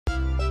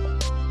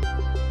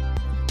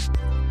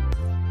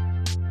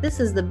This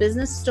is the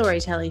Business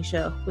Storytelling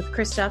Show with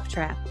Christoph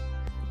Trapp.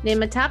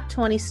 Name a top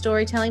 20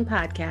 storytelling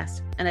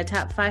podcast and a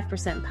top 5%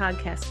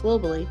 podcast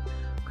globally.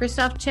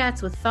 Christoph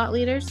chats with thought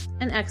leaders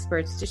and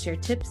experts to share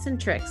tips and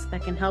tricks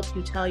that can help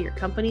you tell your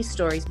company's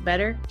stories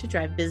better to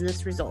drive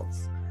business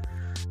results.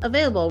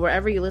 Available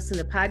wherever you listen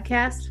to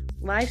podcasts,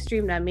 live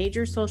streamed on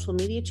major social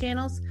media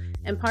channels,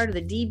 and part of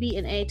the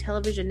DB&A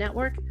television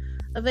network,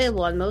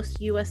 available on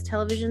most U.S.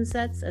 television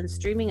sets and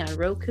streaming on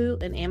Roku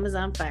and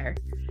Amazon Fire.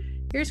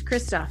 Here's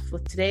Christoph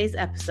with today's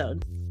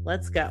episode.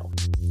 Let's go.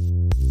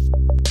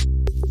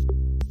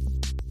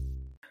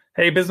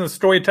 Hey, business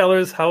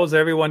storytellers, how's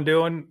everyone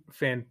doing?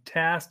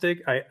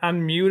 Fantastic. I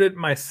unmuted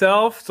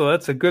myself, so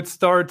that's a good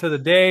start to the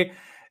day.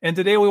 And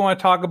today we want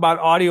to talk about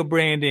audio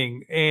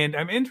branding. And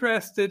I'm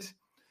interested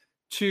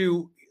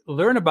to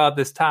learn about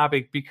this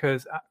topic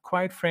because,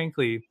 quite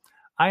frankly,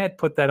 I had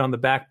put that on the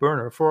back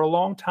burner for a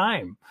long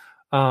time.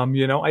 I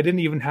didn't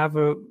even have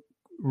a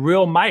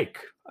real mic.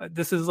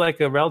 This is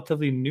like a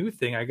relatively new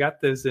thing. I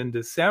got this in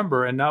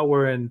December, and now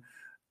we're in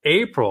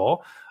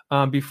April.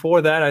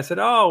 Before that, I said,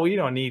 you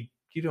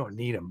don't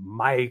need a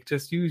mic.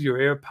 Just use your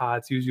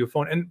AirPods, use your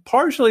phone. And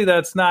partially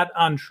that's not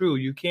untrue.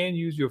 You can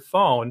use your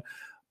phone,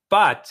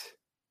 but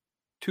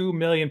 2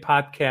 million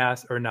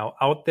podcasts are now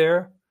out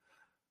there.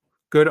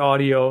 Good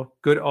audio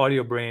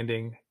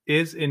branding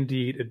is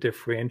indeed a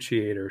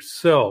differentiator.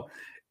 So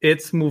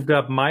it's moved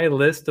up my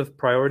list of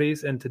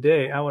priorities. And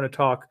today I want to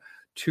talk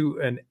to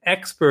an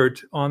expert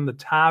on the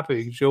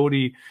topic,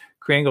 Jodi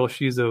Krangle.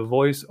 She's a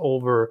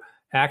voiceover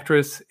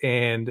actress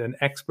and an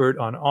expert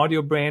on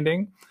audio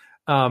branding.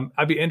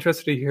 I'd be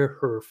interested to hear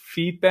her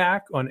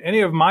feedback on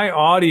any of my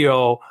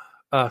audio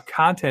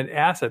content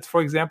assets.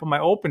 For example, my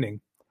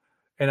opening.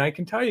 And I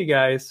can tell you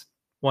guys,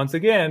 once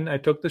again, I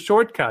took the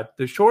shortcut.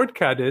 The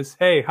shortcut is,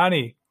 hey,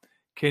 honey,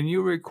 can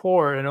you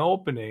record an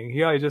opening?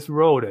 Yeah, I just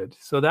wrote it.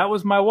 So that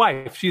was my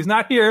wife. She's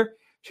not here.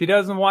 She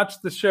doesn't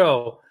watch the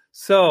show.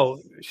 So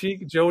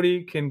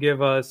Jodi can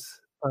give us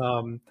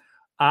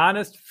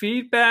honest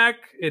feedback.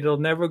 It'll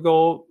never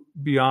go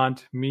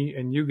beyond me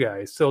and you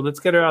guys. So let's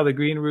get her out of the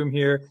green room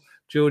here.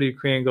 Jodi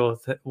Krangle,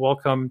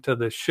 welcome to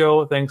the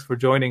show. Thanks for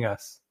joining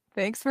us.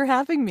 Thanks for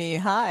having me.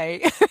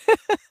 Hi.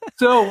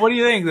 So what do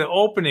you think? The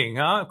opening,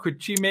 huh?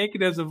 Could she make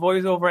it as a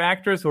voiceover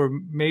actress or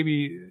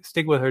maybe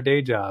stick with her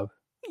day job?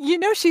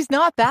 She's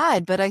not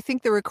bad, but I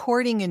think the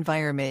recording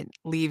environment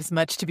leaves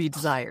much to be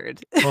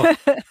desired. Oh.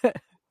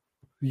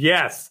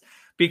 Yes,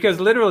 because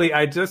literally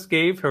I just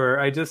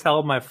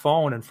held my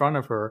phone in front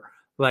of her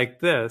like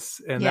this,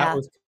 and that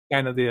was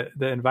kind of the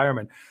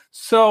environment.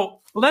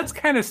 So let's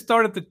kind of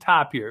start at the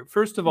top here.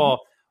 First of all,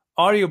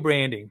 audio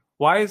branding.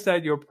 Why is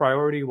that your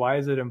priority? Why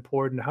is it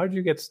important? How did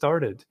you get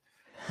started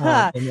in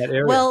that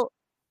area? Well,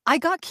 I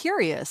got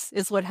curious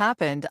is what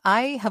happened.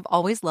 I have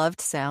always loved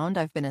sound.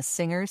 I've been a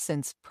singer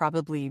since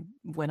probably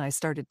when I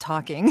started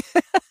talking.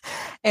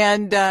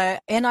 And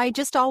I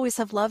just always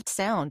have loved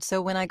sound.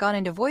 So when I got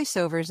into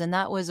voiceovers, and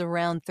that was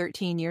around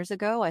 13 years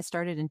ago, I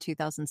started in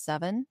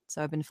 2007.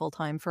 So I've been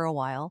full-time for a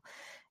while.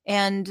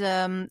 And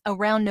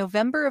around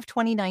November of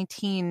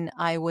 2019,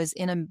 I was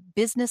in a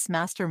business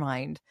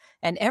mastermind,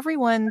 and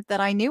everyone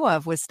that I knew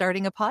of was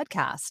starting a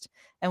podcast.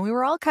 And we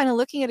were all kind of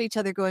looking at each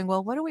other going,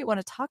 well, what do we want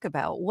to talk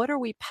about? What are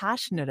we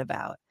passionate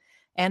about?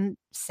 And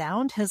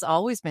sound has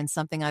always been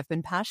something I've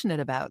been passionate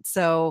about.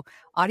 So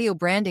audio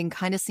branding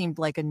kind of seemed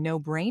like a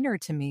no-brainer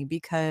to me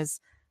because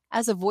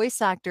as a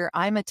voice actor,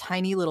 I'm a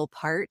tiny little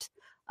part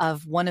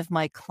of one of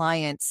my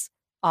clients'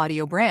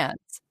 audio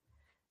brands.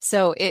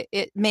 So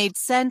it made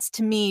sense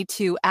to me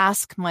to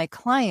ask my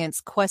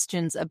clients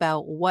questions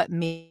about what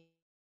made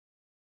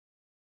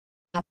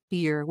them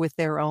happier with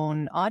their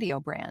own audio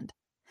brand.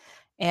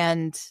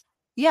 And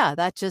yeah,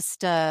 that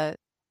just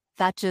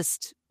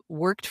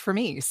worked for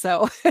me.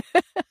 So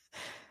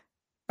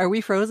are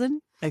we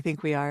frozen? I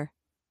think we are.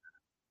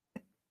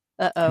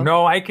 Uh-oh.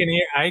 No, I can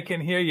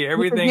hear you.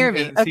 Everything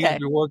seems to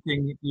be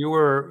working.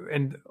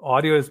 And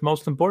audio is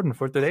most important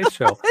for today's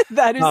show.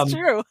 That is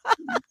true.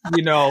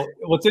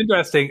 What's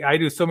interesting, I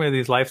do so many of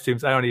these live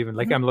streams. I don't even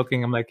I'm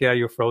looking, I'm like, yeah,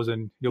 you're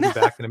frozen. You'll be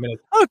back in a minute.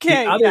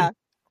 Okay.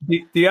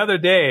 The other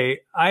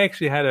day, I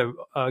actually had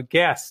a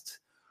guest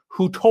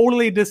who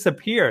totally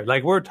disappeared.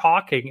 Like we're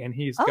talking and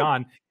he's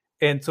gone.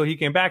 And so he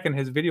came back and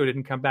his video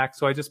didn't come back.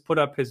 So I just put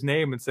up his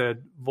name and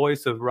said,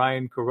 voice of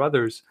Ryan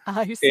Carruthers.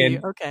 I see.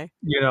 And, okay.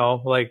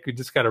 You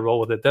just got to roll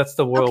with it. That's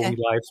the world we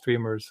live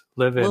streamers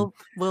live in.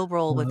 We'll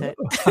roll with it.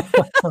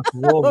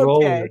 We'll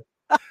roll with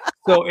it.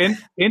 So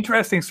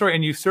interesting story.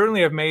 And you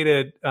certainly have made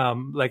it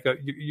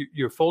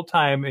your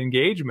full-time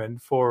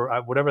engagement for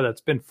whatever that's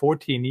been,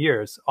 14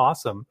 years.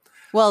 Awesome.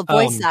 Well,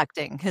 voice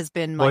acting has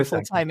been my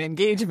full-time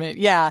engagement.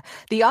 Yeah.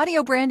 The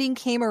audio branding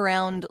came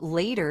around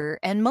later,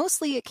 and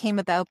mostly it came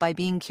about by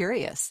being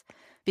curious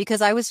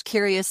because I was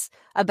curious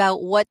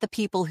about what the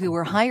people who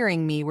were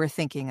hiring me were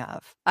thinking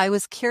of. I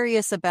was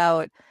curious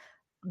about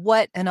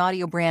what an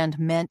audio brand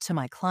meant to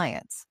my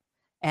clients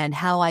and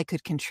how I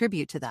could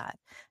contribute to that.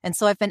 And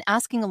so I've been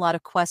asking a lot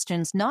of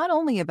questions, not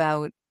only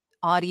about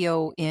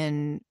audio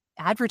in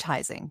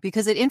advertising,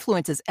 because it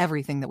influences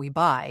everything that we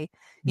buy.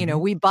 You know,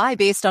 we buy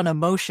based on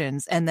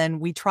emotions, and then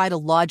we try to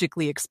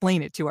logically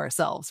explain it to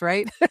ourselves,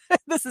 right?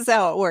 This is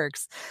how it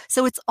works.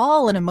 So it's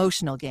all an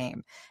emotional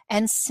game.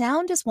 And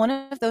sound is one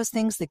of those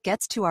things that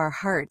gets to our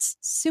hearts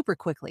super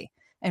quickly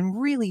and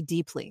really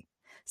deeply.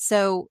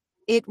 So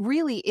it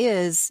really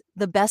is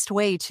the best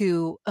way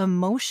to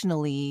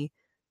emotionally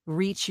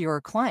reach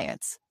your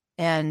clients.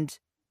 And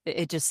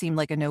it just seemed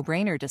like a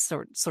no-brainer to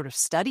sort of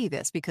study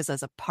this, because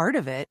as a part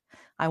of it,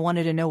 I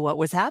wanted to know what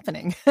was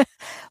happening.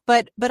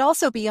 But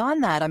also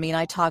beyond that, I mean,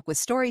 I talk with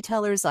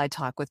storytellers, I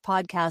talk with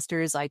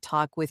podcasters, I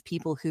talk with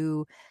people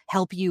who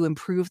help you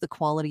improve the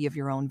quality of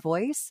your own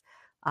voice.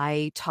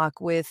 I talk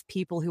with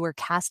people who are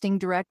casting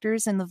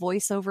directors in the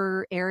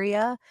voiceover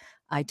area.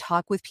 I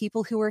talk with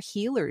people who are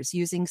healers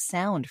using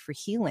sound for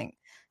healing.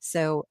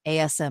 So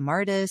ASM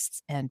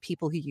artists and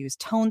people who use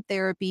tone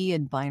therapy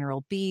and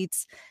binaural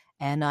beats.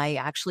 And I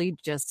actually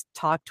just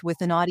talked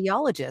with an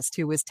audiologist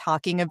who was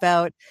talking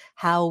about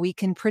how we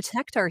can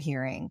protect our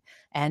hearing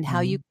and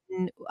how you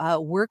can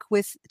work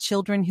with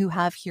children who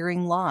have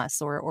hearing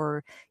loss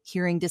or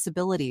hearing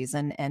disabilities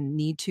and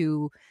need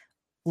to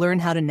learn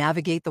how to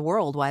navigate the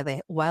world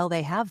while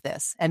they have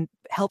this, and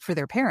help for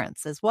their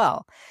parents as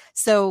well.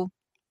 So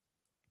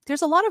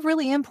there's a lot of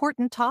really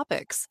important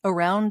topics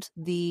around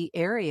the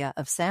area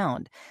of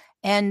sound.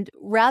 And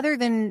rather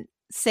than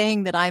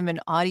saying that I'm an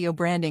audio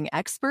branding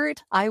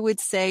expert, I would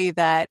say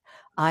that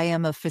I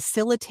am a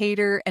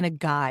facilitator and a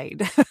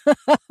guide.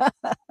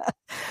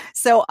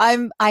 So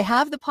I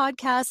have the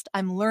podcast,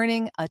 I'm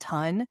learning a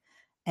ton,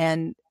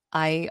 and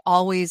I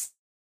always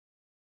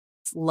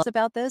love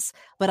about this,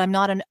 but I'm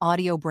not an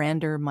audio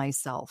brander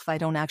myself. I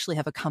don't actually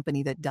have a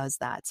company that does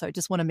that. So I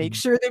just want to make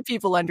sure that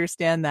people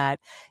understand that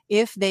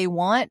if they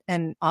want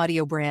an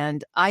audio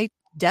brand, I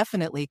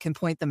definitely can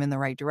point them in the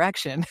right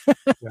direction,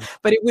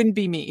 but it wouldn't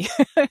be me.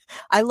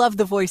 I love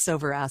the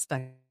voiceover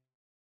aspect.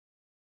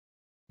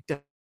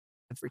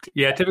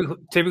 Yeah,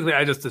 typically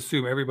I just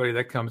assume everybody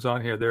that comes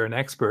on here, they're an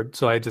expert.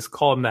 So I just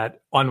call them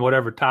that on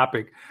whatever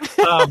topic.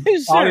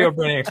 Audio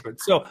branding expert.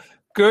 So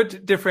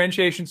good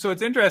differentiation. So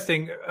it's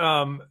interesting.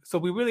 So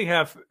we really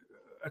have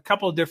a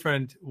couple of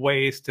different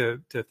ways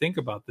to think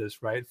about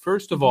this, right?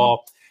 First of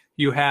all,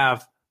 you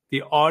have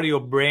the audio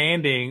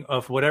branding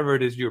of whatever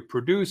it is you're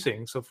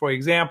producing. So for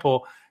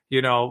example, you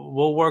know,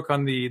 we'll work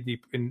on the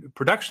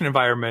production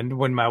environment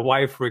when my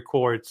wife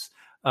records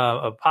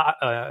a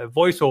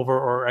voiceover,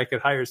 or I could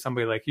hire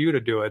somebody like you to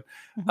do it.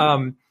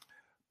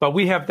 But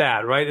we have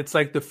that, right? It's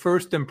like the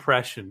first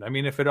impression. I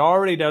mean, if it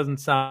already doesn't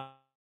sound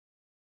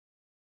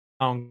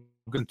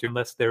good to,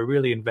 unless they're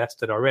really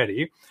invested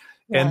already.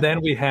 Yeah. And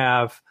then we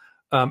have,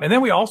 and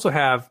then we also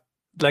have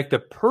like the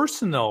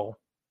personal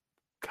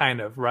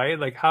kind of, right?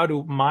 Like how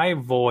do I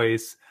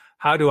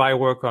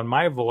work on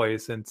my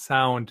voice and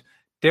sound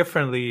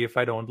differently if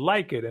I don't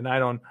like it? And I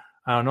don't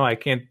know,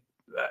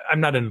 I'm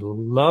not in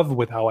love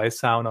with how I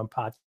sound on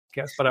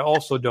podcasts, but I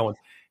also don't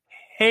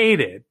hate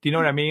it. Do you know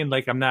what I mean?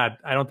 Like I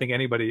don't think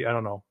anybody, I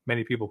don't know,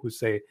 many people who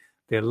say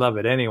they love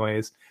it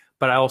anyways,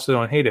 but I also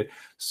don't hate it.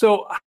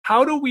 So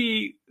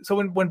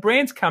when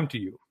brands come to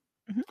you,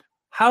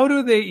 how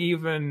do they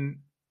even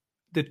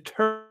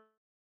determine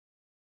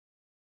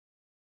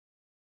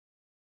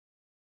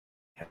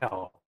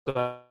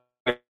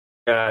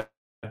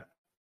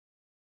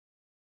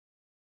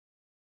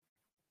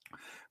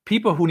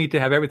people who need to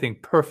have everything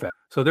perfect?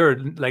 So they're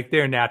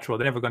natural.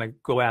 They're never going to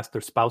go ask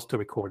their spouse to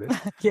record it.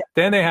 Yeah.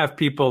 Then they have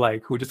people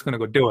like who are just going to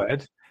go do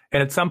it.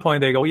 And at some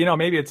point they go, you know,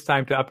 maybe it's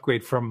time to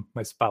upgrade from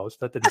my spouse.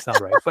 That didn't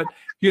sound right, but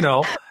you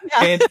know,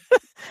 and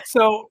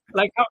so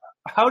like,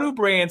 how do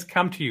brands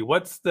come to you?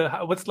 What's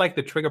like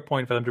the trigger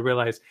point for them to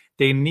realize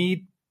they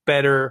need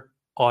better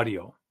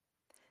audio?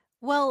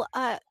 Well,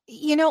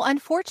 you know,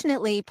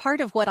 unfortunately,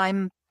 part of what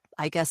I'm,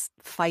 I guess,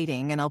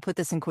 fighting, and I'll put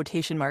this in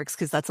quotation marks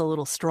because that's a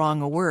little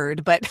strong a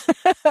word, but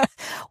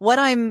what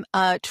I'm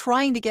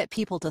trying to get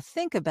people to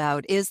think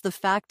about is the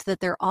fact that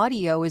their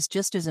audio is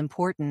just as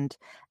important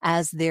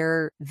as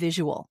their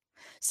visual.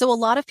 So a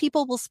lot of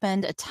people will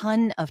spend a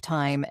ton of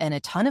time and a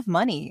ton of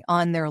money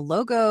on their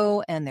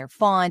logo and their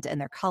font and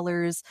their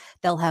colors.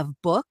 They'll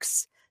have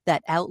books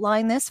that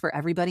outline this for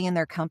everybody in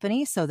their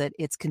company so that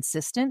it's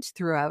consistent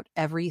throughout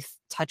every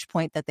touch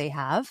point that they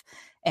have.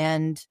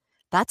 And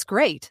that's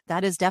great.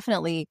 That is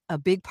definitely a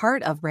big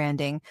part of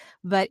branding.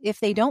 But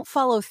if they don't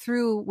follow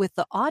through with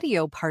the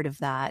audio part of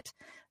that,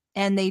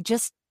 and they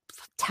just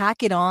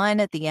tack it on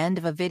at the end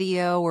of a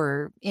video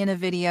or in a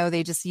video,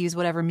 they just use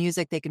whatever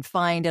music they can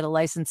find at a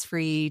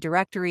license-free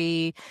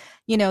directory,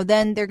 you know,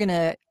 then they're going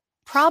to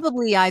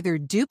probably either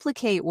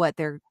duplicate what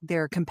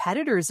their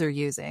competitors are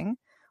using,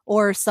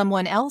 or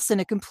someone else in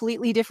a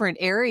completely different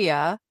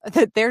area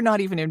that they're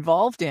not even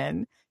involved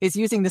in is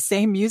using the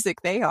same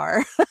music they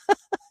are.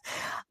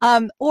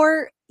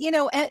 Or, you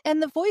know,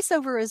 and the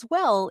voiceover as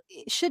well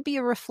should be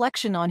a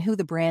reflection on who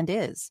the brand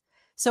is.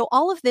 So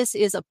all of this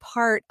is a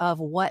part of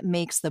what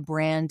makes the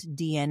brand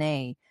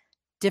DNA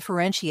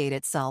differentiate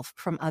itself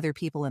from other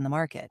people in the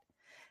market.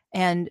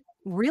 And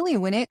really,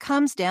 when it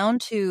comes down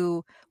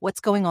to what's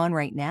going on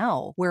right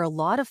now, where a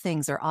lot of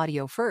things are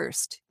audio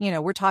first,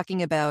 we're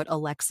talking about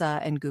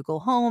Alexa and Google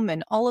Home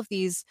and all of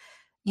these,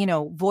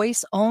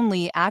 voice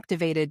only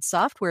activated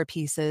software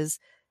pieces.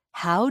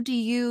 How do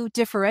you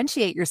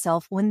differentiate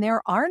yourself when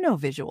there are no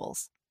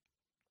visuals?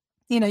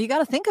 You got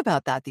to think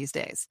about that these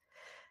days.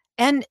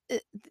 And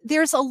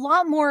there's a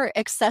lot more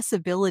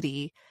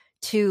accessibility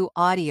to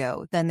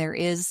audio than there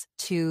is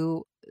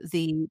to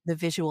the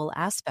visual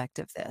aspect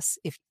of this,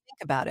 if you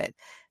think about it.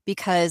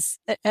 Because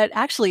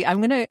actually,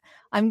 I'm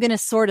gonna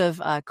sort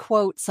of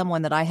quote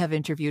someone that I have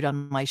interviewed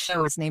on my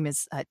show. His name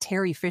is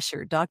Terry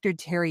Fisher, Dr.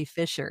 Terry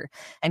Fisher,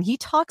 and he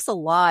talks a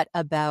lot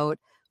about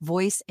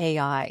voice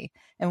AI.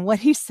 And what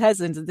he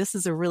says, and this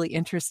is a really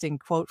interesting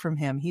quote from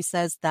him, he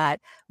says that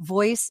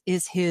voice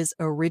is his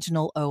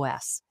original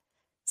OS.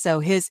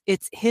 So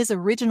it's his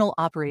original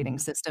operating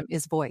system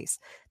is voice.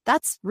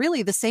 That's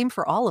really the same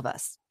for all of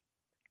us.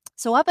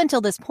 So up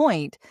until this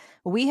point,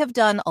 we have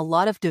done a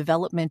lot of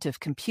development of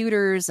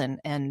computers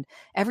and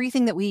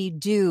everything that we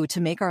do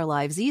to make our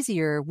lives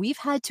easier. We've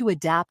had to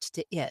adapt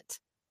to it.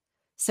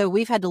 So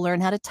we've had to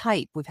learn how to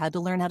type. We've had to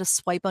learn how to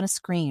swipe on a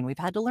screen. We've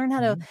had to learn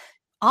how to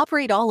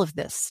operate all of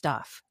this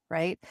stuff,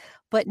 right?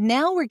 But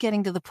now we're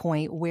getting to the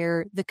point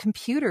where the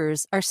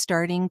computers are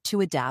starting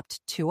to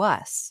adapt to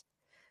us.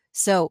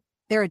 So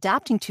they're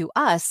adapting to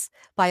us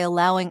by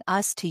allowing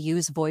us to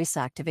use voice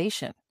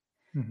activation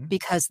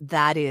because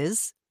that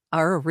is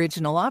our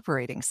original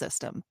operating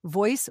system.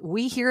 Voice,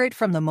 we hear it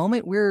from the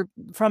moment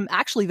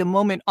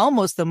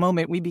almost the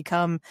moment we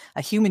become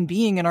a human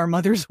being in our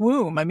mother's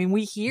womb. I mean,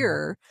 we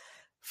hear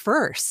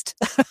first.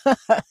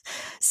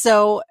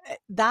 So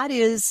that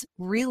is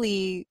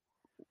really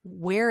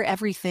where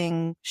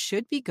everything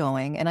should be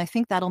going. And I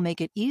think that'll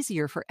make it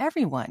easier for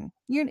everyone.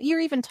 You're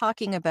even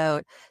talking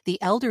about the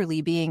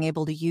elderly being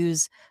able to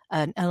use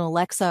an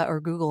Alexa or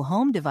Google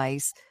Home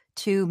device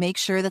to make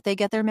sure that they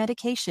get their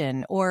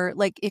medication, or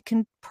like it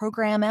can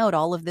program out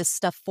all of this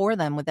stuff for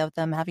them without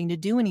them having to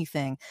do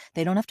anything.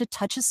 They don't have to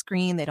touch a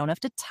screen. They don't have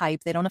to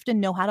type. They don't have to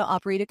know how to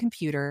operate a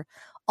computer.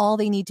 All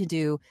they need to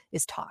do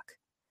is talk.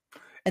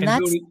 And that's,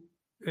 Jodi,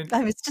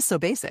 it's just so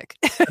basic.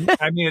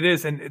 I mean, it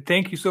is. And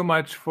thank you so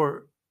much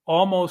for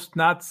almost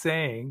not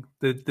saying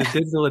the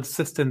digital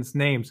assistants'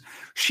 names.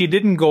 She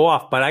didn't go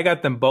off, but I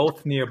got them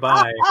both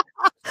nearby.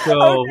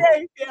 So,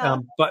 okay, yeah.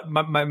 But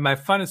my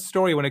funnest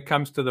story when it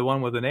comes to the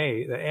one with an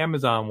A, the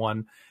Amazon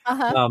one,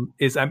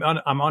 is I'm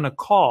on a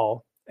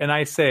call and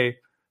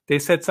they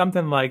said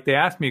something like, they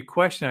asked me a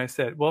question. I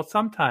said, well,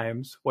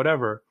 sometimes,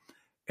 whatever.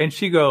 And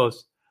she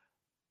goes,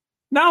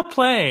 now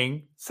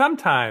playing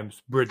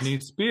sometimes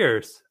Britney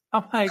Spears.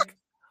 I'm like,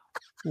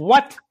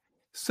 what?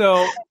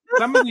 So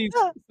some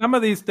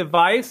of these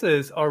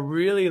devices are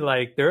really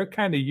like, they're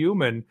kind of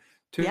human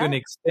to an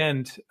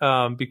extent,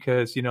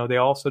 because they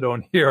also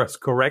don't hear us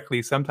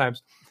correctly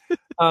sometimes.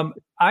 I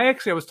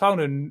was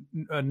talking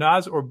to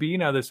Naz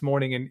Urbina this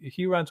morning, and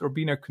he runs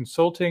Urbina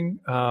Consulting,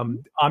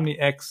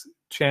 OmniX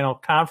channel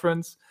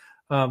conference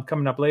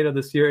coming up later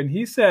this year, and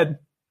he said,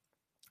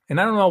 and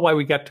I don't know why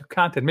we got to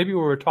content. Maybe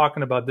we were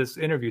talking about this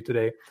interview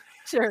today.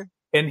 Sure.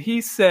 And he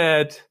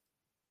said,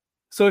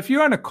 so if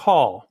you're on a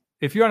call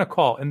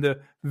and the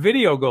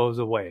video goes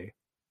away,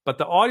 but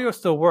the audio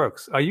still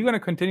works, are you going to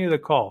continue the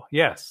call?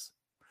 Yes.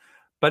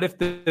 But if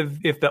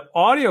the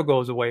audio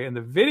goes away and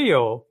the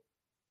video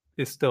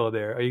is still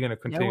there, are you going to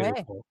continue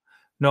the call?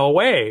 No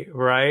way,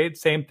 right?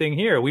 Same thing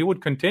here. We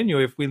would continue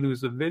if we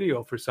lose the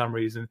video for some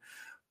reason.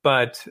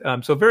 But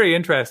so very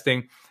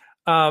interesting.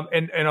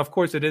 And of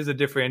course, it is a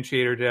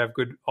differentiator to have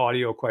good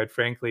audio, quite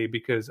frankly,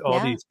 because all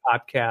these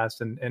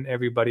podcasts and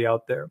everybody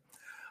out there.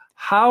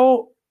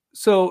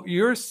 So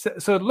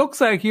it looks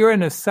like you're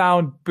in a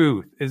sound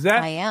booth. Is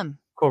that I am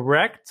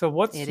correct? So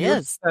what's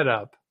your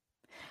setup?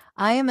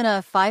 I am in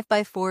a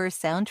 5x4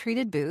 sound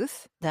treated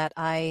booth that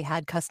I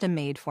had custom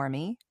made for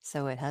me.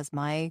 So it has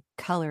my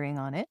coloring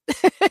on it.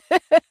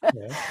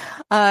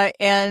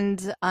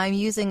 And I'm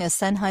using a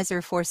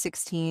Sennheiser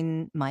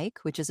 416 mic,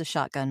 which is a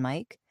shotgun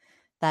mic.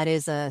 That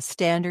is a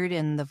standard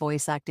in the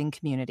voice acting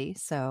community.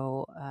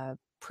 So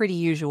pretty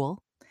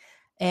usual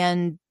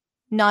and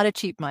not a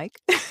cheap mic.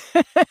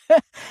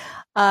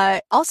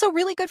 Also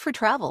really good for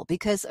travel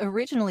because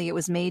originally it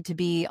was made to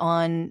be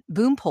on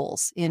boom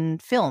poles in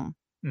film.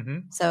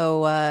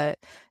 So,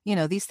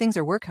 these things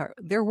are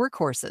they're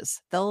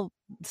workhorses. They'll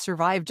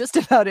survive just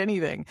about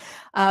anything.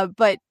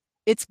 But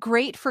it's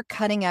great for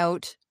cutting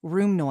out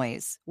room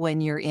noise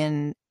when you're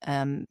in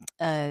an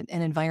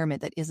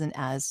environment that isn't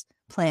as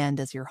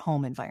planned as your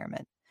home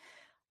environment.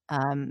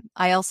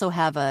 I also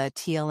have a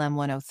TLM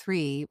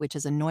 103, which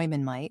is a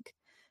Neumann mic,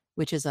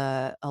 which is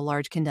a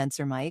large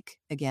condenser mic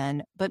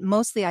again, but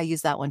mostly I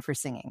use that one for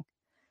singing.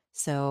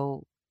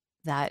 So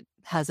that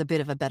has a bit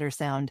of a better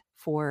sound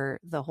for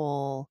the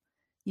whole.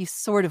 You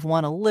sort of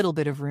want a little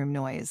bit of room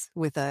noise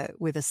with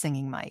a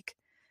singing mic.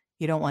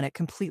 You don't want it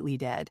completely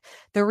dead.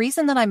 The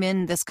reason that I'm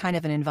in this kind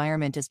of an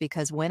environment is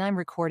because when I'm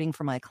recording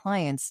for my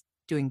clients,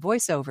 doing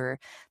voiceover,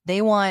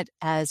 they want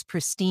as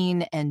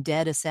pristine and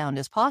dead a sound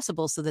as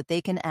possible so that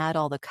they can add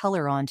all the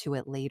color onto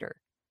it later.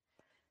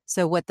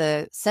 So what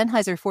the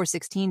Sennheiser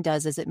 416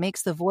 does is it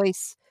makes the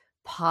voice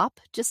pop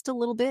just a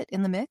little bit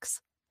in the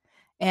mix.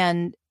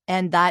 And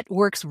that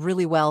works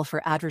really well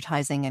for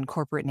advertising and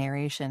corporate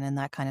narration and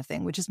that kind of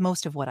thing, which is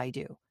most of what I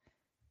do.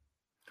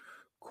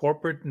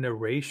 Corporate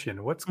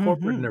narration. What's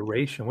corporate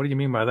narration? What do you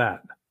mean by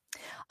that?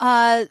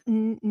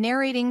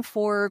 Narrating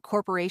for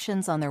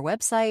corporations on their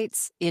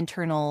websites,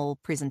 internal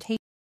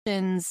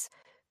presentations,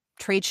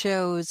 trade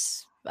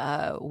shows,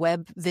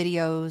 web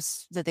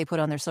videos that they put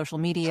on their social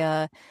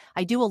media.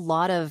 I do a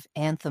lot of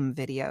anthem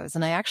videos,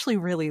 and I actually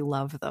really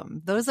love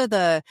them. Those are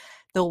the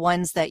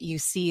ones that you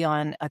see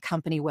on a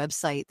company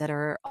website that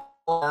are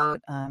all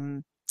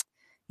about,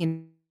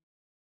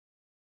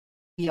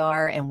 we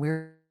are, and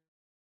we're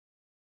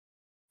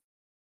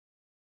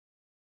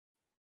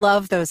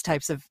love those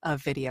types of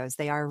videos.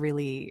 They are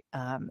really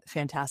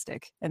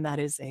fantastic, and that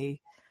is a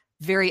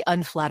very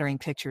unflattering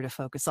picture to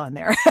focus on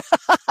there.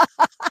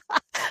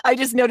 I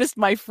just noticed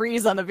my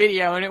freeze on the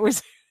video, and it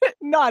was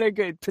not a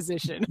good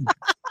position.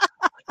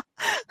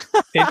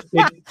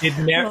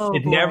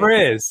 It never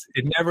is.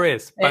 It never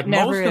is. But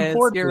most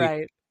importantly, you're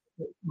right.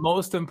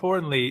 Most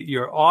importantly,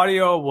 your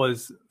audio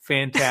was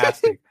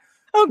fantastic.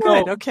 Oh,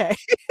 good. Okay.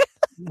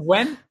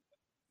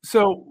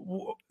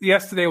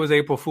 Yesterday was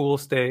April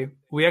Fool's Day.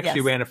 We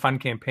actually ran a fun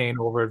campaign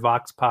over at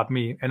Vox Pop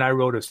Me, and I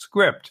wrote a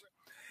script.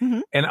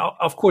 Mm-hmm. And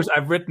of course,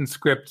 I've written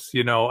scripts,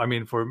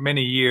 for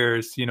many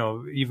years,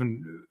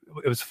 even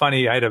it was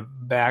funny. I had a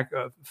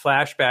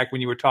flashback when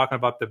you were talking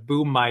about the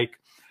boom mic,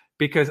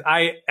 because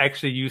I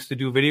actually used to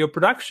do video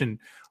production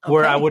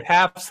where I would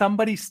have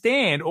somebody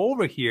stand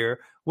over here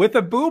with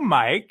a boom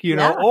mic,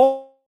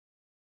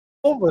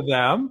 over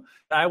them.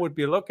 I would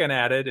be looking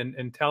at it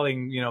and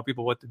telling,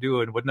 people what to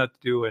do and what not to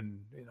do and,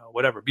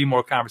 whatever, be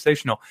more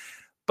conversational.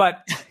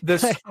 But the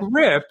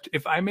script,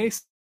 if I may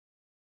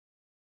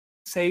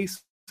say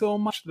so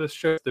much, the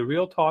show, the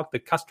Real Talk, the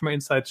Customer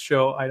Insights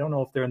show, I don't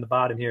know if they're in the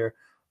bottom here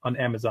on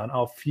Amazon.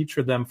 I'll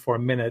feature them for a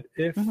minute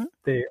if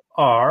they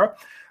are.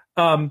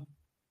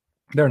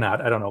 They're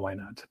not. I don't know why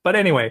not. But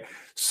anyway,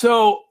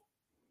 so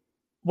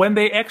when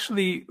they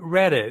actually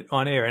read it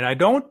on air, and I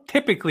don't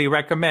typically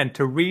recommend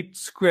to read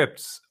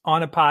scripts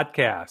on a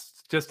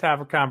podcast, just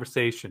have a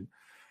conversation.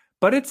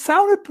 But it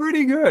sounded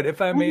pretty good,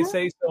 if I may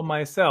say so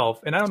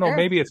myself. And I don't know,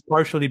 maybe it's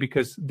partially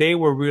because they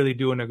were really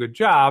doing a good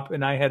job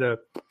and I had a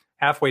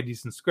halfway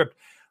decent script.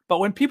 But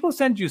when people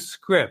send you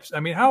scripts, I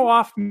mean, how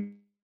often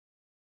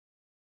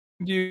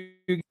do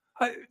you...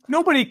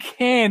 nobody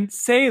can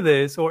say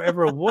this or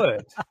ever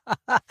would.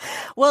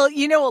 Well,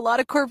 a lot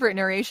of corporate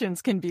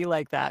narrations can be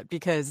like that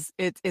because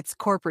it's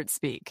corporate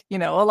speak. A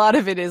lot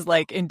of it is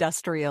like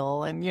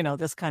industrial and,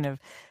 this kind of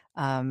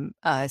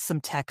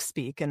some tech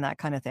speak and that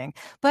kind of thing.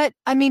 But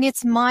I mean,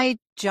 it's my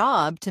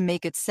job to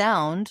make it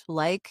sound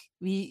like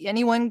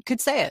anyone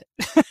could say it,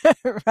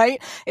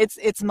 right?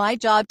 It's my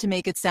job to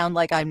make it sound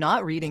like I'm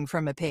not reading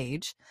from a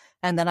page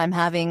and that I'm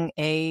having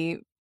a,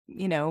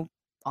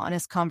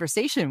 honest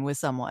conversation with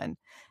someone.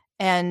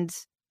 And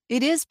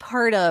it is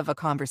part of a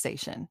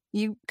conversation.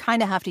 You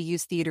kind of have to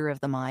use theater of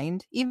the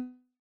mind, even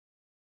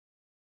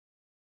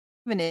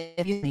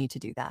if you need to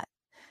do that.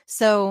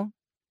 So,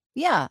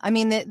 yeah, I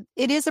mean,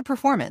 it is a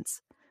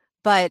performance,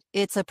 but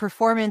it's a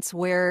performance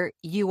where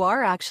you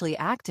are actually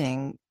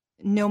acting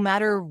no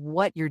matter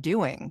what you're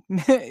doing.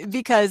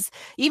 Because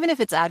even if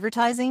it's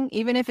advertising,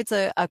 even if it's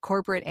a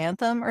corporate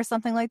anthem or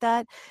something like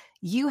that,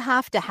 you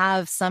have to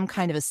have some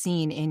kind of a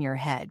scene in your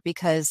head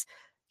because,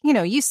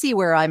 you see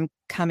where I'm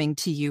coming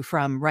to you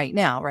from right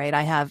now, right?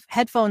 I have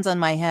headphones on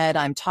my head.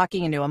 I'm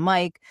talking into a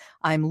mic.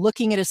 I'm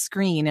looking at a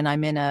screen and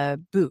I'm in a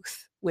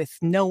booth with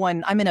no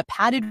one. I'm in a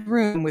padded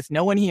room with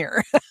no one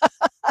here.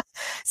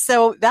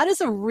 So that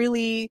is a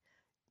really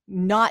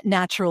not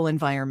natural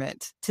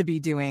environment to be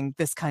doing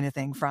this kind of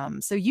thing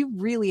from. So you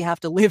really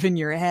have to live in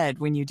your head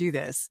when you do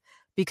this,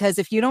 because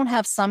if you don't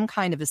have some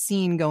kind of a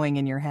scene going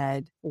in your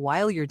head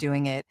while you're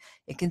doing it,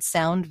 it can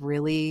sound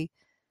really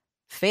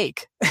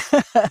fake.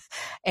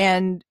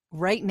 And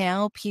right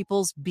now,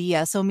 people's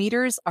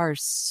BS-o-meters are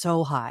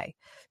so high.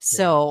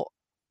 So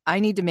I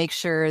need to make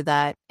sure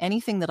that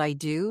anything that I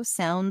do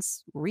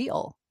sounds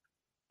real.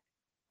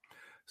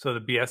 So the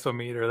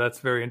BS-o-meter, that's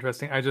very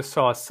interesting. I just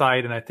saw a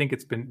site, and I think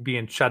it's been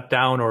being shut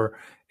down or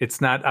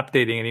it's not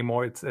updating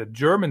anymore. It's a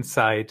German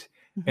site,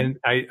 and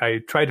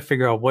I tried to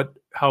figure out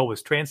how it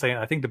was translating.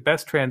 I think the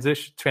best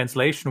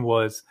translation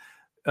was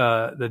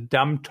the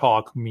dumb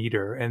talk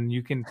meter, and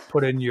you can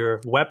put in your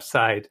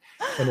website,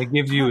 and it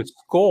gives you a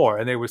score.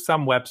 And there were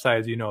some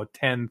websites,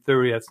 10,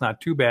 30, that's not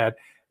too bad.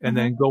 And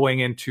then going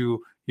into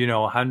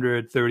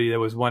 130, there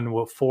was one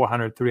with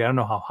 403. I don't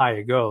know how high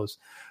it goes.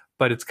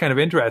 But it's kind of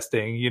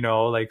interesting,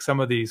 like some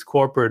of these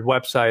corporate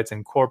websites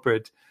and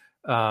corporate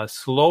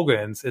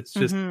slogans, it's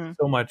just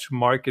so much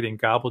marketing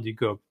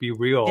gobbledygook. Be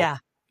real,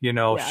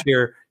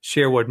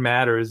 share what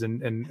matters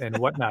and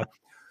whatnot.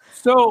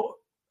 So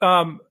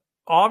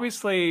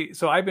obviously,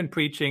 so I've been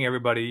preaching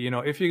everybody,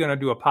 if you're going to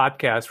do a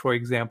podcast, for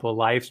example,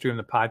 live stream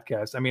the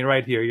podcast. I mean,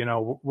 right here,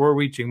 we're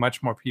reaching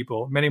much more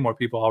people, many more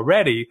people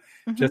already,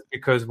 just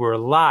because we're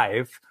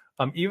live.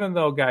 Even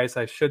though, guys,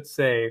 I should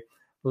say,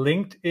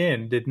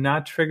 LinkedIn did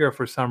not trigger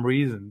for some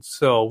reason.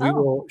 So we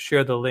will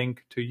share the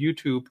link to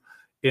YouTube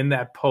in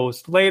that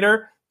post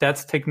later.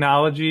 That's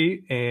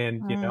technology,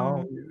 and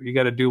you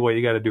got to do what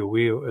you got to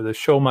do. The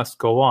show must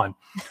go on.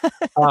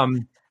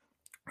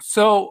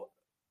 So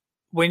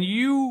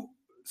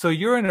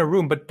you're in a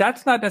room, but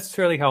that's not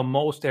necessarily how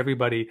most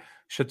everybody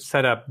should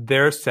set up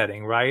their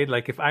setting, right?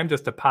 Like if I'm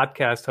just a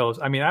podcast host,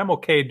 I mean, I'm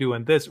okay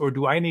doing this, or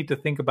do I need to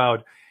think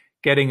about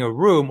getting a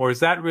room, or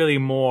is that really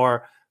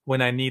more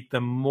when I need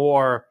the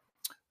more,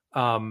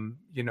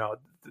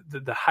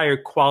 the higher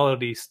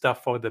quality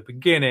stuff for the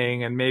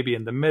beginning and maybe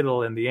in the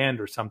middle and the end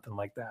or something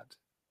like that?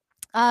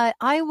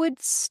 I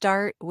would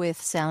start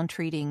with sound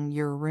treating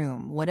your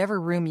room,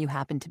 whatever room you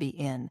happen to be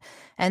in.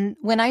 And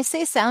when I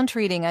say sound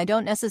treating, I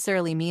don't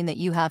necessarily mean that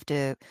you have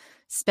to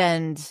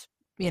spend,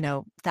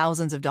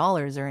 thousands of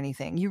dollars or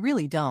anything. You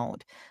really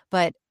don't.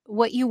 But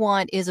what you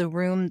want is a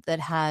room that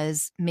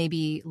has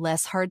maybe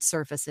less hard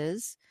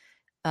surfaces.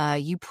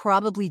 You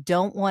probably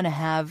don't want to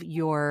have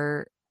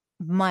your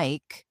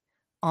mic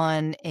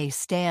on a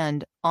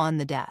stand on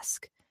the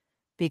desk,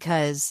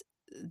 because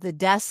the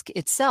desk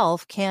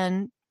itself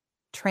can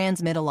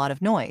transmit a lot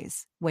of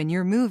noise. When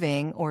you're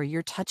moving or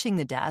you're touching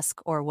the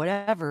desk or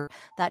whatever,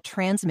 that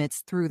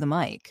transmits through the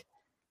mic,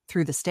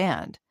 through the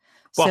stand.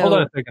 Well, hold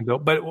on a second though.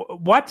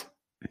 But what?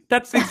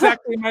 That's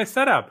exactly my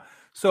setup.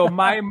 So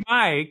my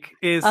mic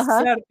is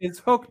is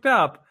hooked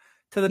up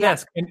to the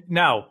desk. And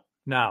now.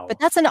 But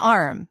that's an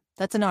arm.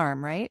 That's an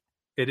arm, right?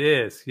 It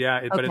is.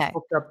 Yeah. But it's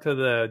hooked up to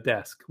the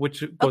desk,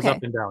 which goes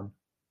up and down.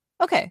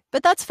 Okay.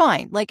 But that's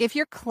fine. Like if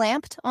you're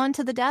clamped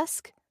onto the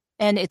desk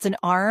and it's an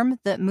arm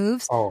that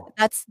moves,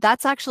 that's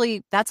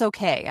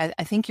okay.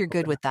 I think you're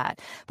good with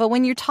that. But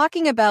when you're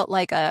talking about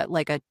like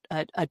a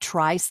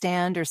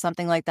tri-stand or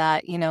something like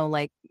that,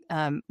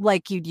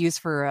 like you'd use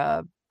for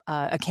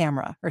a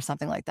camera or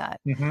something like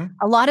that.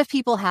 A lot of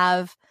people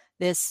have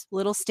this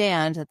little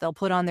stand that they'll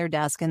put on their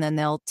desk, and then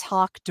they'll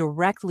talk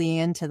directly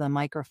into the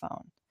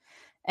microphone.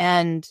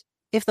 And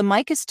if the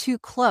mic is too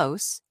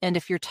close, and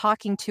if you're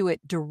talking to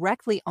it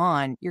directly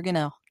on, you're going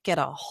to get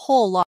a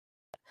whole lot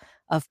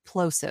of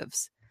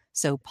plosives.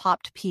 So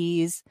popped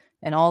P's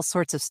and all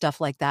sorts of stuff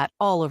like that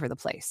all over the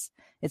place.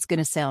 It's going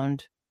to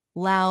sound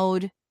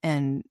loud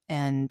and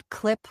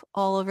clip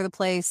all over the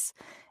place.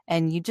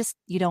 And you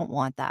don't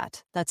want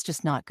that. That's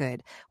just not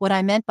good. What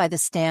I meant by the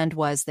stand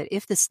was that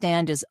if the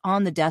stand is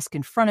on the desk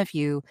in front of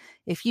you,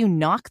 if you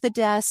knock the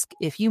desk,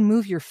 if you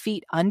move your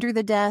feet under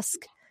the desk,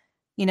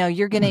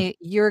 you're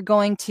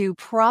going to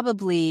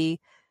probably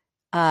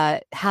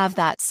have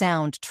that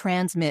sound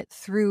transmit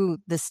through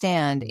the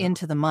stand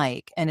into the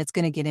mic, and it's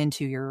going to get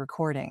into your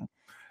recording.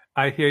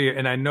 I hear you.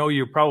 And I know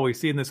you're probably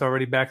seeing this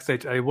already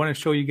backstage. I want to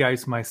show you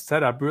guys my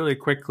setup really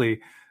quickly.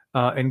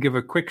 And give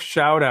a quick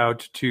shout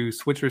out to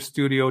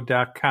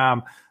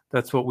switcherstudio.com.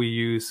 That's what we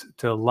use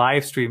to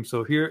live stream.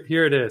 So here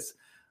it is.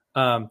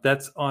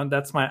 That's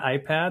my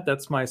iPad.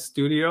 That's my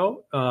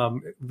studio.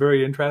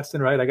 Very interesting,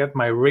 right? I got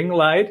my ring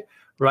light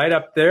right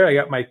up there. I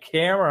got my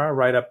camera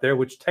right up there,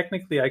 which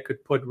technically I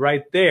could put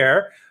right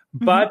there.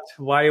 But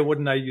why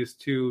wouldn't I use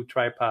two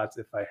tripods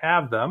if I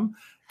have them?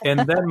 And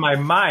then my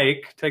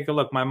mic, take a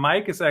look. My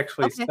mic is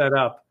actually set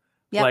up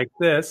like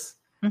this.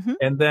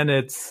 And then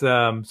it's,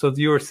 so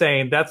you were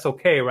saying that's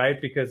okay, right?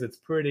 Because it's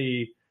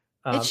pretty.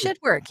 It should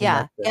work.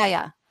 Yeah.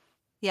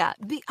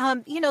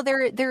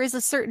 There is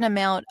a certain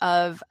amount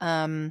of,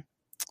 I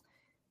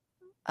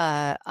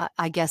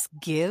guess,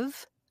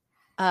 give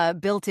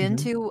built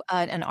into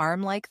an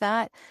arm like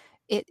that.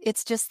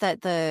 It's just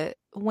that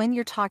when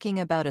you're talking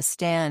about a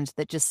stand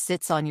that just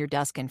sits on your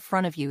desk in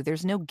front of you,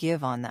 there's no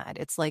give on that.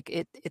 It's like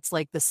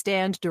the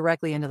stand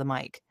directly into the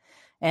mic,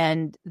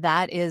 and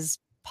that is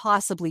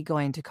possibly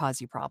going to cause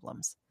you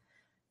problems.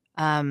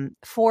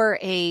 For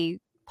a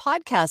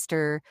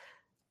podcaster,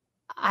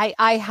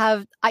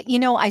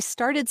 I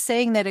started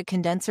saying that a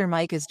condenser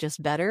mic is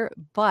just better,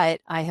 but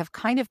I have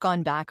kind of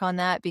gone back on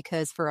that,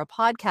 because for a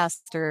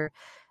podcaster,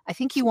 I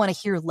think you want to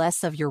hear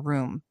less of your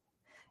room.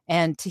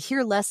 And to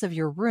hear less of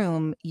your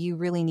room, you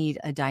really need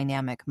a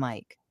dynamic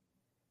mic.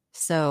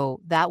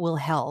 So that will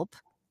help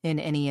in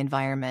any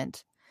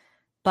environment.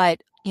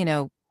 But,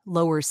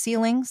 lower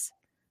ceilings,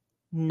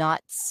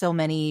 not so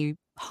many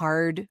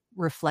hard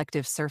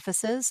reflective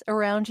surfaces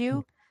around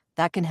you,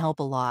 that can help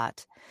a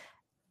lot.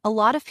 A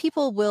lot of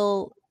people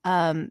will,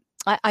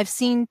 I've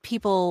seen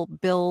people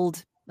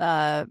build,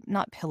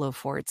 not pillow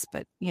forts,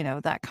 but,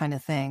 that kind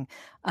of thing.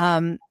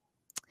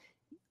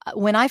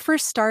 When I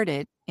first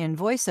started in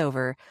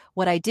voiceover,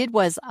 what I did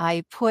was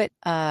I put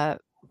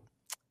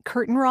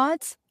curtain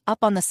rods up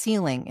on the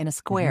ceiling in a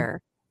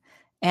square,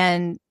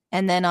 and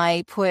then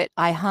I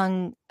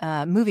hung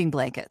moving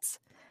blankets,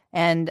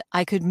 and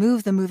I could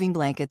move the moving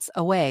blankets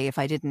away if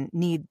I didn't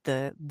need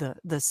the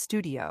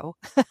studio.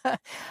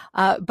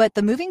 But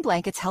the moving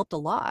blankets helped a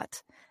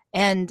lot,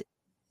 and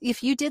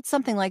if you did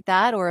something like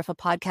that, or if a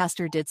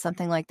podcaster did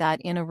something like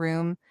that in a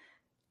room,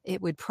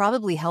 it would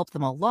probably help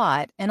them a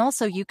lot. And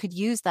also you could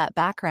use that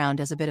background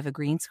as a bit of a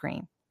green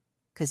screen,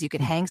 because you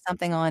could hang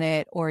something on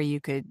it, or you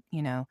could,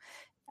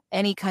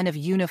 any kind of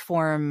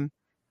uniform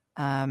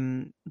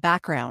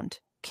background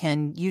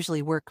can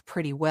usually work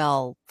pretty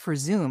well for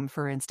Zoom,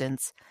 for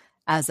instance,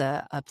 as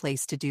a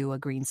place to do a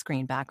green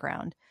screen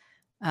background.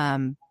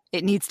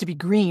 It needs to be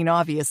green,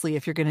 obviously,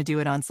 if you're going to do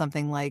it on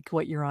something like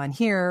what you're on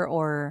here,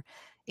 or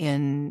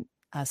in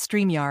a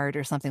StreamYard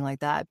or something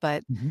like that.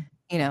 But,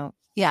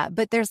 yeah,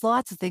 but there's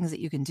lots of things that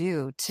you can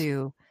do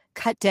to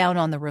cut down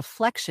on the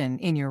reflection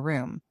in your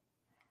room,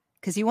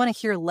 because you want to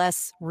hear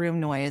less room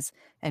noise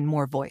and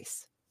more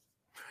voice.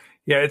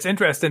 Yeah, it's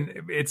interesting.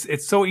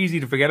 It's so easy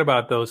to forget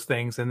about those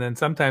things. And then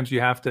sometimes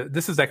you have to,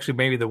 this is actually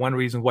maybe the one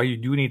reason why you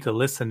do need to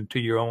listen to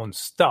your own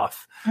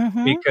stuff,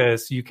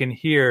 because you can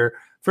hear,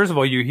 first of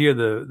all, you hear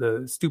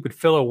the stupid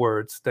filler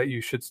words that you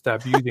should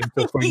stop using.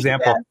 So for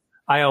example,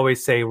 I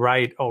always say,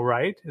 right, oh,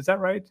 right. Is that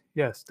right?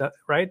 Yes, that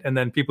right. And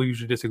then people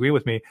usually disagree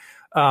with me.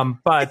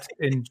 But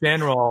in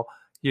general,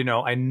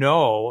 I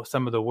know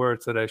some of the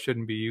words that I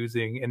shouldn't be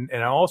using.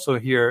 And I also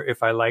hear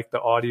if I like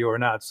the audio or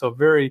not. So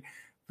very,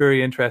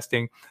 very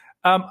interesting.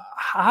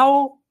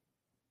 So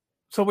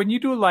when you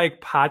do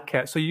like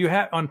podcasts, so you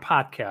have on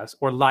podcasts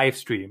or live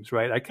streams,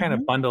 right? I kind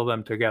of bundle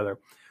them together.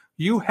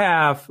 You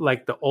have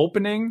like the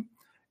opening,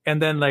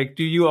 and then like,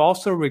 do you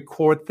also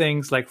record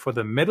things like for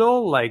the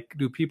middle? Like,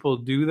 do people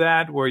do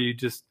that where you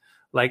just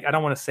like, I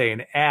don't want to say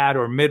an ad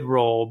or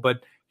mid-roll, but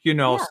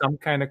some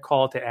kind of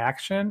call to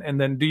action? And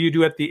then do you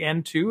do at the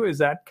end too? Is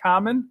that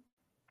common?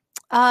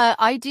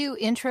 I do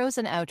intros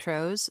and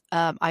outros.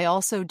 I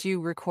also do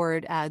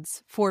record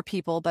ads for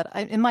people, but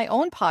in my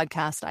own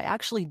podcast, I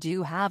actually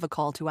do have a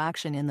call to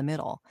action in the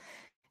middle.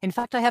 In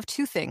fact, I have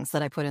two things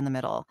that I put in the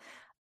middle.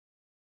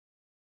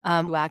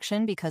 To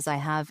action, because I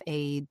have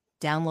a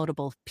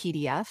downloadable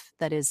PDF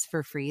that is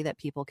for free that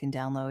people can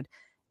download,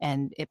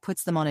 and it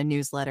puts them on a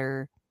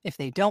newsletter. If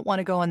they don't want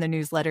to go on the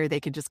newsletter, they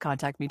can just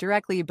contact me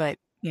directly, but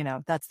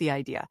that's the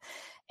idea.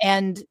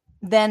 And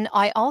then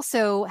I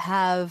also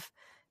have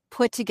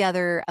put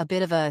together a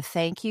bit of a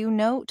thank you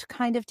note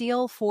kind of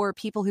deal for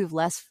people who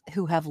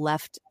have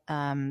left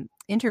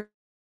interview.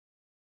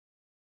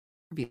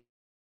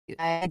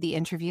 I had the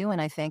interview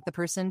and I thank the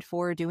person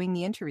for doing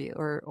the interview,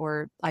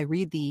 or I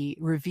read the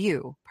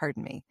review,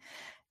 pardon me.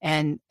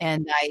 And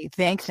I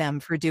thank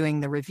them for doing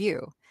the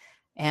review.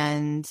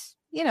 And,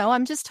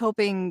 I'm just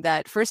hoping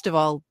that, first of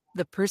all,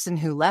 the person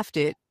who left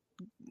it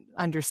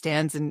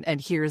understands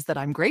and hears that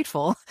I'm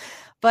grateful,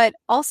 but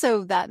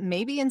also that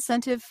may be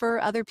incentive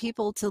for other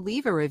people to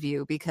leave a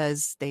review,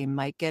 because they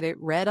might get it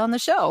read on the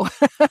show.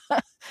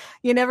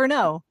 You never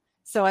know.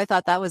 So I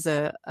thought that was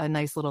a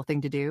nice little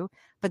thing to do.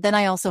 But then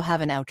I also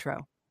have an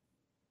outro.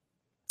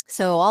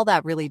 So all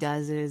that really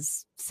does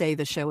is say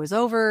the show is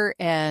over,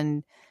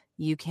 and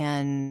you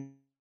can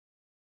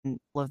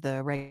love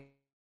the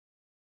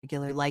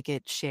regular, like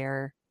it,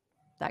 share,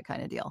 that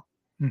kind of deal.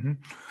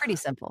 Pretty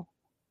simple.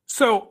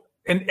 So,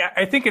 and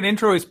I think an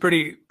intro is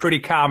pretty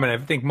common. I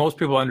think most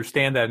people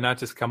understand that, and not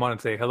just come on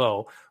and say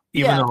hello,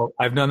 even though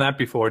I've done that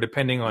before,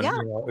 depending on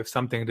if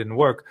something didn't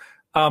work.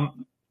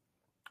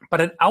 But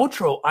an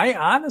outro, I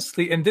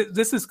honestly, and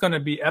this is going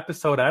to be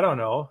episode, I don't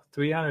know,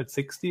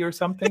 360 or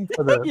something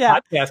for the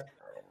podcast.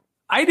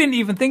 I didn't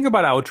even think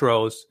about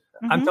outros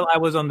until I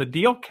was on the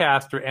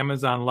Dealcast or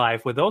Amazon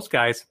Live with those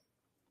guys.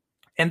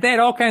 And they had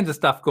all kinds of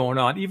stuff going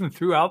on, even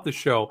throughout the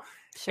show.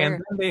 Sure. And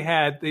then they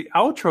had the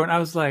outro, and I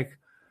was like,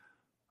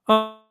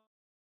 oh,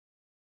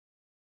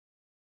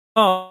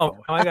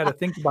 I got to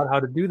think about how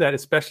to do that,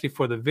 especially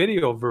for the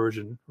video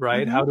version,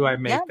 right? How do I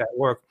make that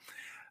work?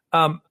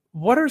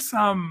 What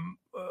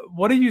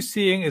are you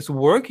seeing is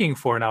working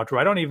for an outro?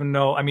 I don't even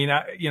know. I mean,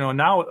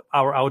 now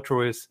our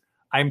outro is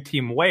I'm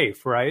Team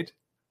Wave, right?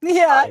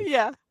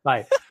 Yeah.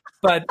 Right.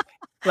 But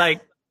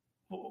like,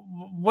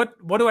 what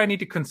do I need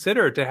to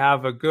consider to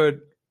have a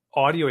good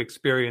audio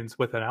experience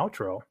with an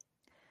outro?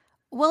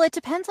 Well, it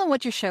depends on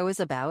what your show is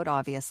about,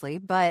 obviously.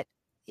 But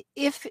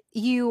if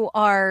you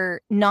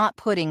are not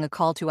putting a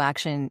call to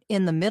action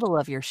in the middle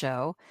of your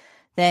show,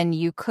 then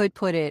you could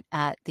put it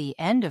at the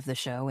end of the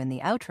show in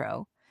the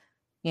outro.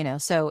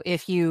 So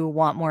if you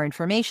want more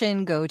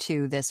information, go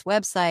to this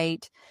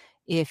website.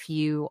 If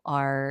you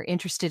are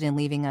interested in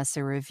leaving us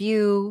a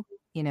review,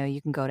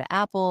 you can go to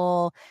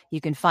Apple.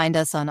 You can find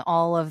us on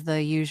all of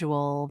the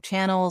usual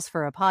channels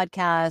for a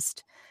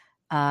podcast.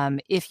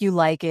 If you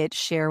like it,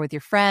 share with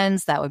your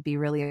friends. That would be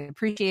really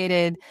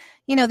appreciated.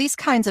 These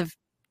kinds of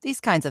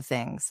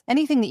things.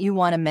 Anything that you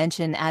want to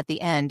mention at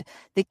the end.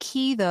 The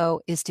key,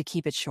 though, is to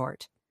keep it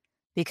short,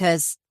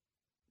 because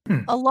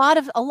a lot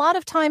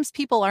of times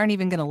people aren't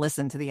even going to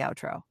listen to the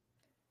outro.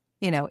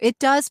 It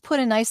does put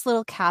a nice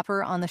little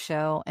capper on the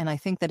show, and I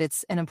think that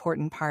it's an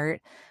important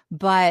part.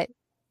 But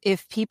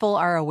if people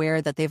are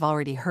aware that they've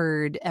already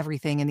heard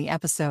everything in the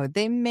episode,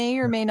 they may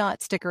or may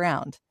not stick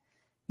around.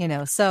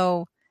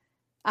 So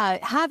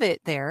have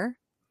it there.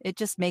 It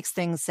just makes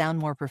things sound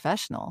more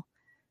professional.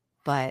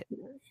 But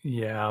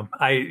Yeah,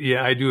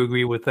 I do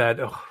agree with that.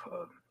 Ugh,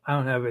 I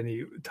don't have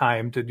any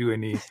time to do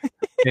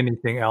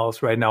anything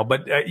else right now.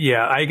 But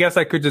yeah, I guess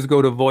I could just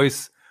go to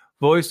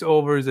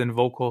voiceovers and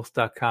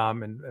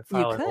vocals.com and You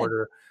file an could.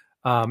 order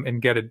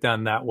and get it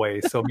done that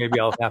way. So maybe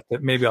I'll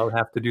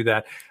have to do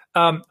that.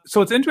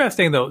 So it's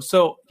interesting though.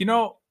 So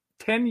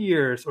 10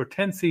 years or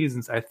 10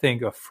 seasons, I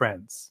think, of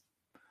Friends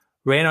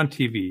ran on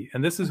TV,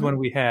 and this is when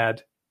we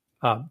had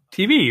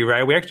TV,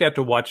 right? We actually had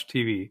to watch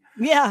TV,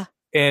 Yeah.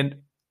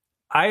 and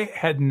I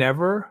had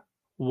never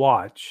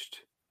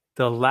watched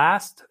the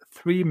last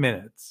 3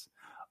 minutes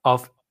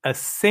of a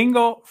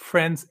single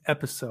Friends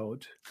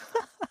episode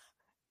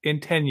in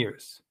 10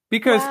 years.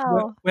 Because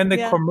Wow. when the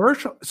Yeah.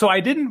 commercial, so I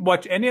didn't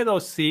watch any of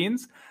those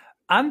scenes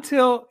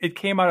until it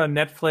came out on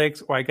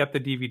Netflix or I got the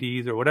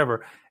DVDs or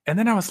whatever. And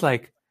then I was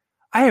like,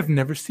 I have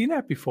never seen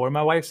that before.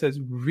 My wife says,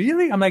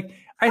 really? I'm like,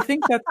 I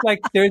think that's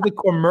like there's a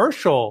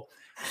commercial.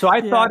 So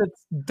I thought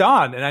it's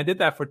done. And I did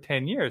that for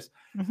 10 years.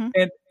 Mm-hmm.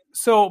 And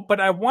so,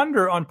 but I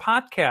wonder on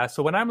podcasts.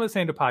 So when I'm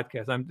listening to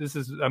podcasts,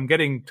 I'm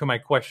getting to my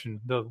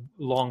question the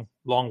long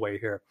way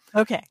here.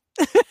 Okay.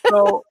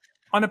 So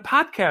on a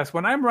podcast,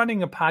 when I'm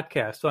running a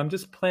podcast, so I'm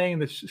just playing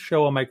the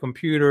show on my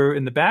computer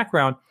in the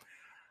background,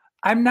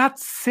 I'm not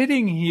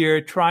sitting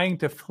here trying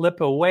to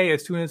flip away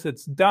as soon as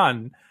it's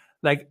done.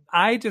 Like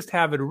I just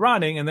have it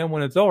running. And then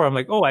when it's over, I'm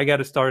like, oh, I got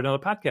to start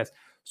another podcast.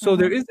 So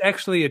there is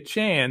actually a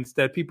chance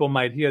that people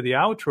might hear the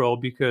outro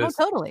because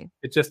totally.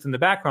 it's just in the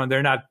background.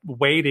 They're not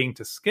waiting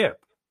to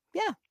skip.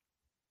 Yeah.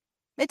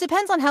 It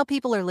depends on how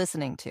people are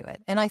listening to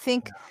it. And I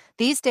think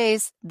these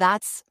days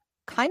that's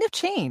kind of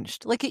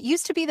changed. Like it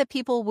used to be that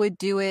people would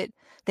do it,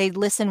 they'd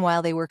listen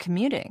while they were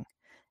commuting.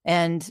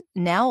 And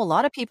now a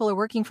lot of people are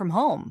working from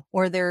home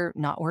or they're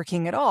not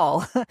working at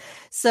all.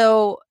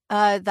 So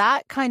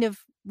that kind of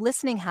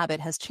listening habit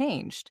has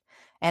changed.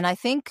 And I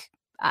think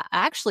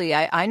actually,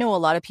 I know a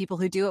lot of people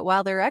who do it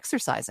while they're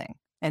exercising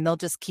and they'll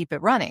just keep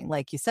it running,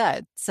 like you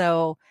said.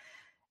 So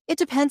it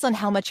depends on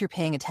how much you're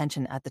paying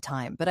attention at the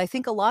time. But I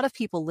think a lot of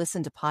people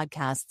listen to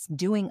podcasts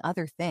doing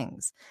other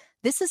things.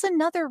 This is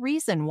another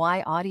reason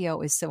why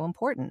audio is so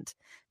important,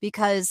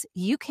 because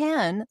you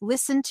can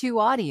listen to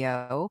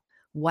audio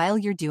while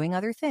you're doing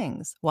other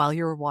things, while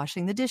you're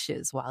washing the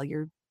dishes, while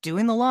you're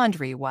doing the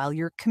laundry, while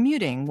you're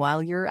commuting,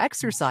 while you're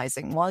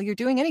exercising, while you're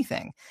doing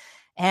anything.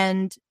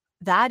 And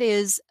that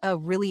is a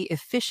really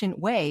efficient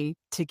way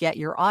to get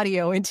your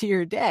audio into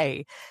your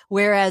day.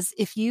 Whereas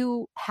if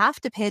you have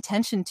to pay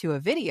attention to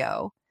a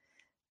video,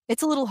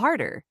 it's a little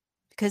harder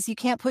because you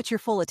can't put your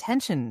full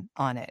attention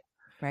on it,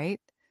 right?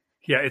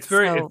 Yeah, it's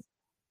very,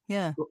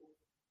 yeah.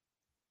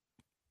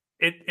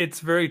 It's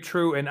very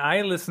true. And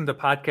I listen to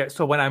podcasts.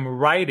 So when I'm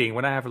writing,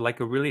 when I have like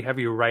a really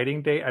heavy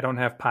writing day, I don't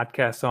have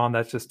podcasts on.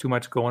 That's just too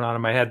much going on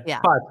in my head.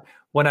 Yeah. But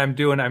when I'm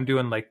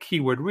doing like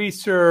keyword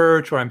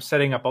research or I'm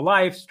setting up a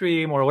live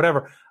stream or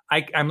whatever,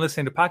 I'm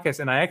listening to podcasts,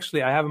 and I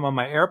have them on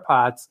my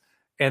AirPods,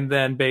 and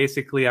then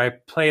basically I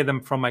play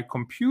them from my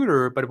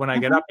computer. But when I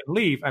get up and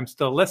leave, I'm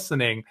still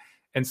listening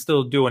and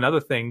still doing other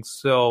things.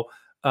 So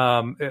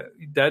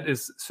that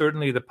is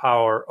certainly the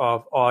power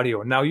of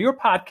audio. Now, your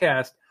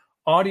podcast,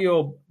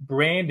 Audio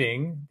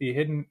Branding, the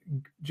Hidden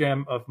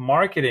Gem of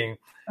Marketing,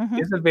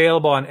 is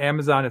available on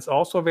Amazon. It's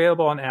also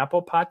available on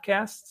Apple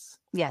Podcasts.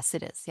 Yes,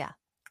 it is. Yeah.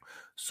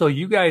 So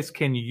you guys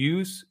can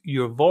use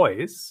your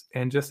voice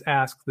and just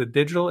ask the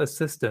digital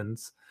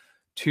assistants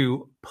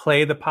to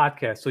play the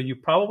podcast. So you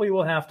probably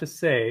will have to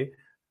say,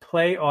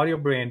 play Audio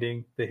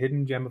Branding, the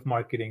Hidden Gem of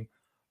Marketing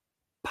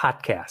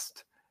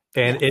podcast,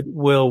 and it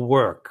will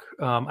work.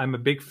 I'm a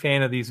big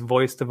fan of these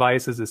voice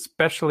devices,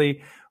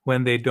 especially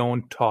when they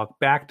don't talk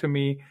back to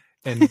me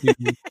and do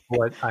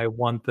what I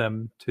want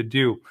them to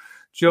do.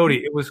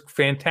 Jodi, it was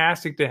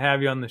fantastic to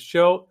have you on the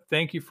show.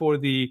 Thank you for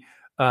the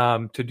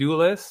to-do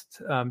list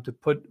to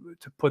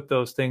put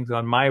those things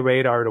on my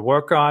radar to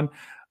work on. If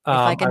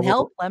I can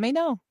help, let me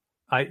know.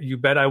 You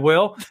bet I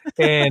will.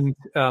 And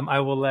I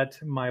will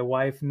let my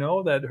wife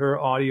know that her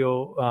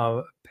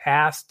audio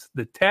passed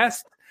the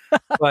test,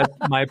 but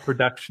my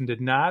production did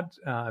not.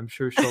 I'm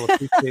sure she'll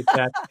appreciate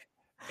that.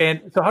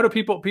 And so how do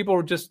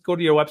people just go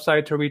to your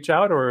website to reach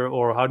out,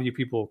 or how do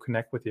people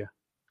connect with you?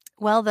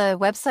 Well, the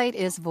website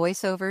is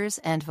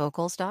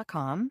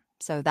voiceoversandvocals.com.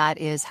 So that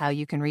is how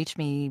you can reach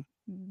me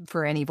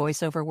for any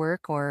voiceover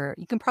work, or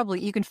you can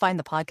find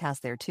the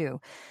podcast there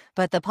too.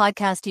 But the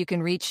podcast you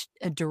can reach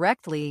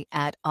directly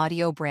at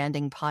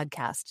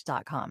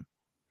audiobrandingpodcast.com.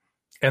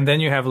 And then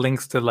you have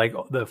links to like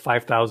the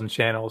 5,000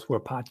 channels where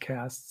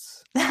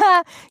podcasts.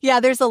 Yeah,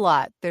 there's a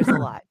lot.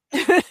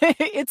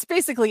 It's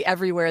basically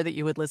everywhere that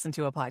you would listen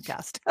to a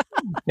podcast.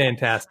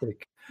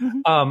 Fantastic.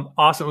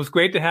 Awesome. It was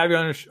great to have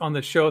you on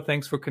the show.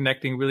 Thanks for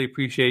connecting. Really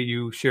appreciate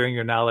you sharing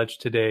your knowledge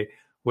today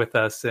with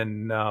us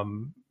and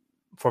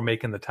for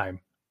making the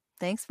time.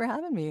 Thanks for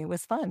having me. It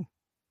was fun.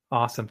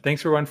 Awesome.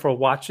 Thanks everyone for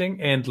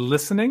watching and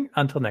listening.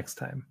 Until next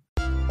time.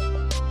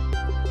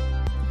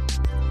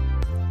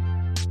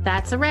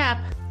 That's a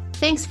wrap.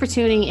 Thanks for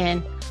tuning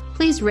in.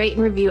 Please rate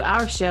and review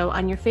our show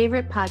on your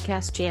favorite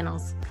podcast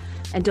channels.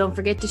 And don't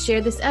forget to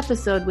share this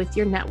episode with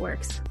your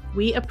networks.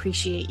 We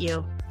appreciate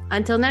you.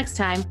 Until next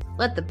time,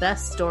 let the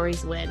best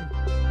stories win.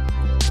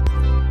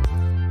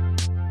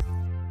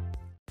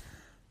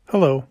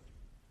 Hello.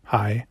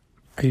 Hi.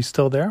 Are you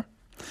still there?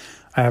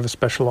 I have a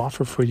special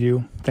offer for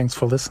you. Thanks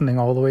for listening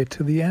all the way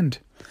to the end.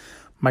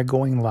 My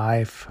Going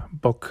Live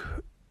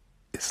book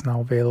is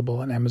now available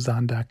on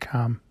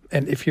Amazon.com.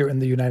 And if you're in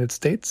the United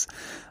States,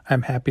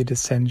 I'm happy to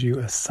send you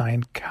a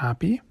signed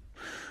copy,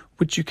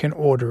 which you can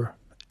order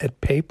at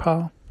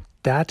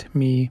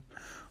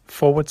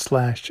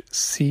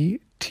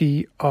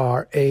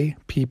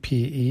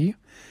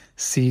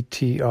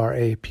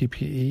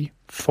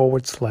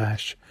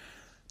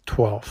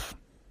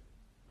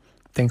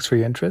Thanks for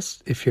your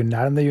interest. If you're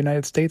not in the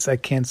United States, I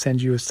can't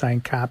send you a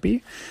signed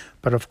copy,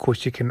 but of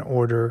course you can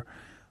order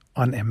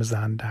on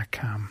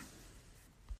Amazon.com.